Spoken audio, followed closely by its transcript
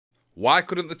Why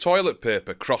couldn't the toilet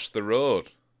paper cross the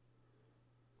road?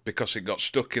 Because it got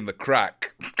stuck in the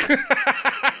crack.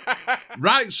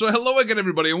 Right, so hello again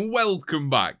everybody and welcome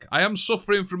back. I am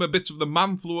suffering from a bit of the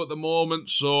man flu at the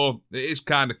moment, so it is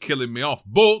kind of killing me off.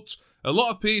 But a lot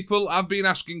of people have been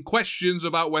asking questions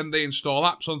about when they install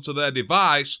apps onto their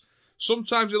device.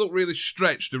 Sometimes they look really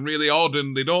stretched and really odd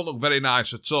and they don't look very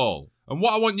nice at all. And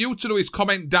what I want you to do is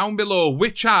comment down below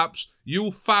which apps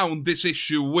you found this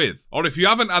issue with. Or if you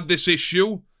haven't had this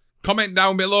issue, comment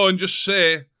down below and just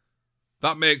say,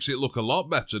 that makes it look a lot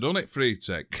better, doesn't it,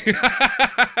 Firestick?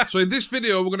 So in this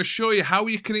video, we're going to show you how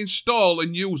you can install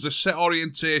and use the Set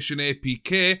Orientation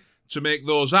APK to make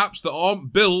those apps that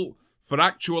aren't built for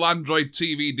actual Android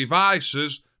TV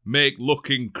devices make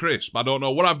looking crisp. I don't know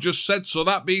what I've just said, so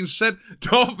that being said,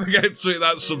 don't forget to hit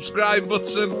that subscribe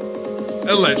button,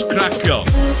 and let's crack on.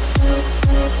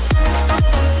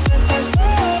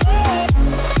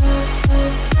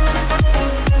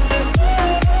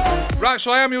 Right,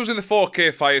 so I am using the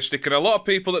 4K Firestick, and a lot of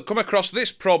people that come across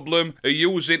this problem are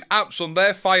using apps on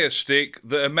their Firestick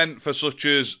that are meant for such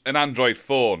as an Android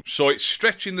phone. So it's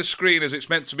stretching the screen as it's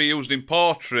meant to be used in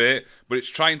portrait, but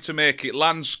it's trying to make it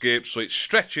landscape, so it's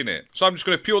stretching it. So I'm just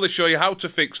going to purely show you how to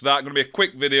fix that. Going to be a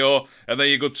quick video, and then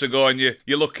you're good to go, and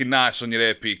you're looking nice on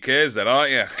your APKs then,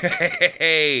 aren't you?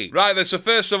 Right then, so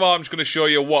first of all, I'm just going to show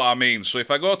you what I mean. So if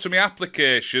I go to my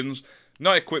applications,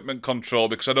 not equipment control,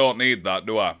 because I don't need that,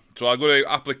 do I? So I'll go to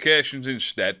applications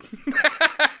instead.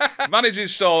 Manage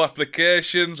install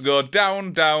applications, go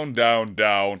down, down, down,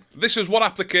 down. This is one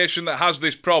application that has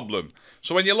this problem.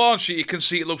 So when you launch it, you can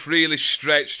see it looks really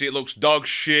stretched, it looks dog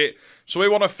shit. So we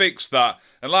want to fix that.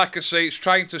 And like I say, it's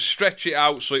trying to stretch it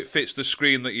out so it fits the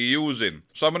screen that you're using.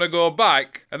 So I'm going to go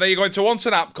back, and then you're going to want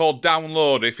an app called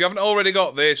Downloader. If you haven't already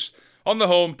got this, on the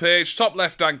home page, top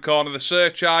left-hand corner, the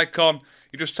search icon,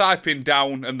 you just type in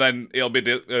down and then it'll be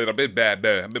below.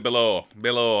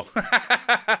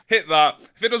 Hit that.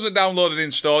 If it doesn't download and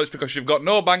install, it's because you've got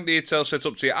no bank details set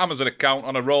up to your Amazon account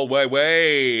on a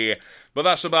rollway. But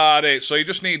that's about it. So you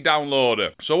just need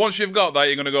Downloader. So once you've got that,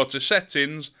 you're going to go to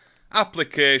Settings,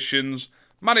 Applications,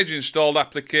 Manage Installed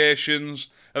Applications,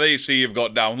 and then you see you've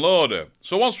got Downloader.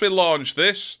 So once we launch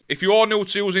this, if you are new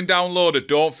to using Downloader,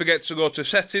 don't forget to go to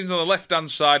Settings on the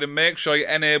left-hand side and make sure you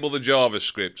enable the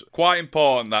JavaScript. Quite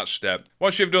important, that step.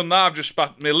 Once you've done that, I've just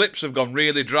spat, my lips have gone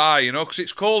really dry, you know, because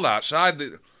it's cold outside.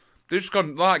 They've just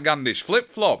gone like Gandhi's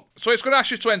flip-flop. So it's going to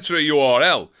ask you to enter a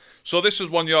URL. So this is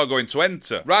one you're going to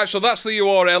enter. Right, so that's the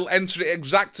URL. Enter it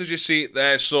exact as you see it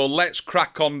there. So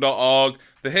letscrackon.org.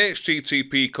 The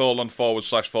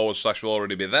http:// will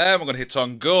already be there. We're going to hit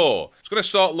on go. It's going to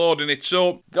start loading it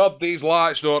up. God, these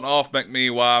lights don't half make me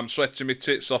warm. I'm sweating my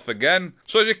tits off again.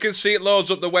 So as you can see, it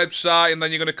loads up the website, and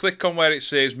then you're going to click on where it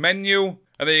says menu,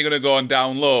 and then you're going to go on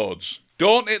downloads.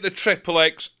 Don't hit the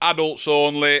XXX adults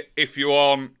only if you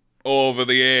aren't over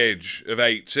the age of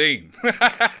 18.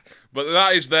 But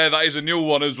that is there, that is a new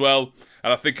one as well,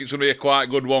 and I think it's going to be a quite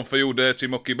good one for you dirty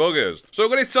mucky buggers. So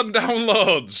we're going to hit on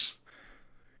downloads.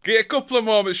 Give it a couple of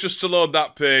moments just to load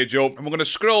that page up, and we're going to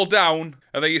scroll down,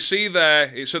 and then you see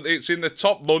there, it's in the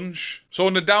top bunch. So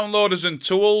under downloaders and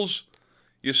tools,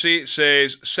 you see it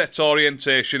says Set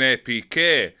Orientation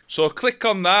APK. So click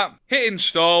on that, hit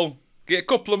install. Give it a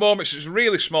couple of moments, it's a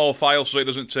really small file so it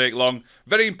doesn't take long.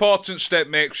 Very important step,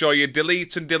 make sure you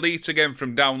delete and delete again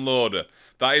from Downloader.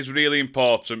 That is really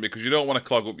important because you don't want to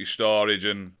clog up your storage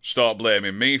and start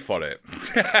blaming me for it.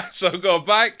 So go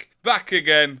back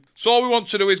again. So all we want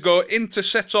to do is go into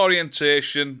Set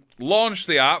Orientation, launch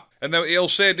the app, and then it'll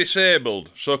say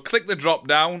disabled. So click the drop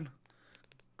down,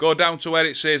 go down to where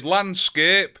it says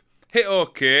landscape, hit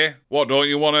OK. What, don't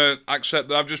you want to accept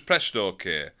that I've just pressed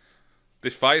OK?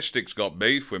 This Firestick's got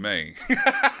beef with me.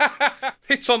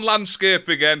 Hit on landscape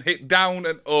again, hit down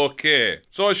and OK.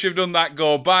 So as you've done that,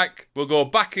 go back. We'll go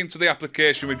back into the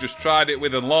application we just tried it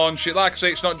with and launch it. Like I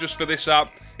say, it's not just for this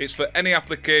app, it's for any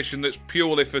application that's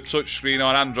purely for touchscreen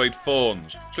or Android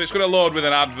phones. So it's going to load with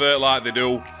an advert like they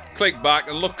do. Click back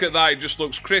and look at that, it just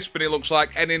looks crisp and it looks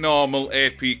like any normal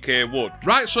APK would.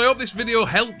 Right, so I hope this video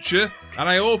helped you, and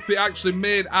I hope it actually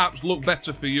made apps look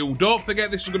better for you. Don't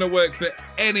forget this is going to work for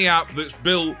any app that's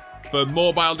built for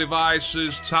mobile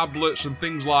devices, tablets and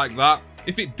things like that.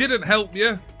 If it didn't help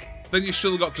you, then you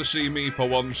still got to see me for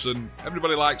once, and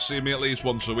everybody likes seeing me at least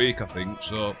once a week, I think,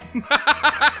 so.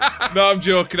 No, I'm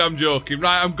joking.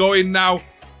 Right, I'm going now.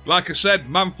 Like I said,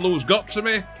 man flu's got to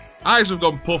me. Eyes have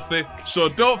gone puffy, so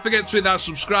don't forget to hit that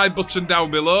subscribe button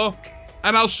down below,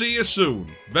 and I'll see you soon,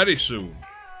 very soon.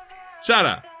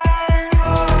 Ta-da!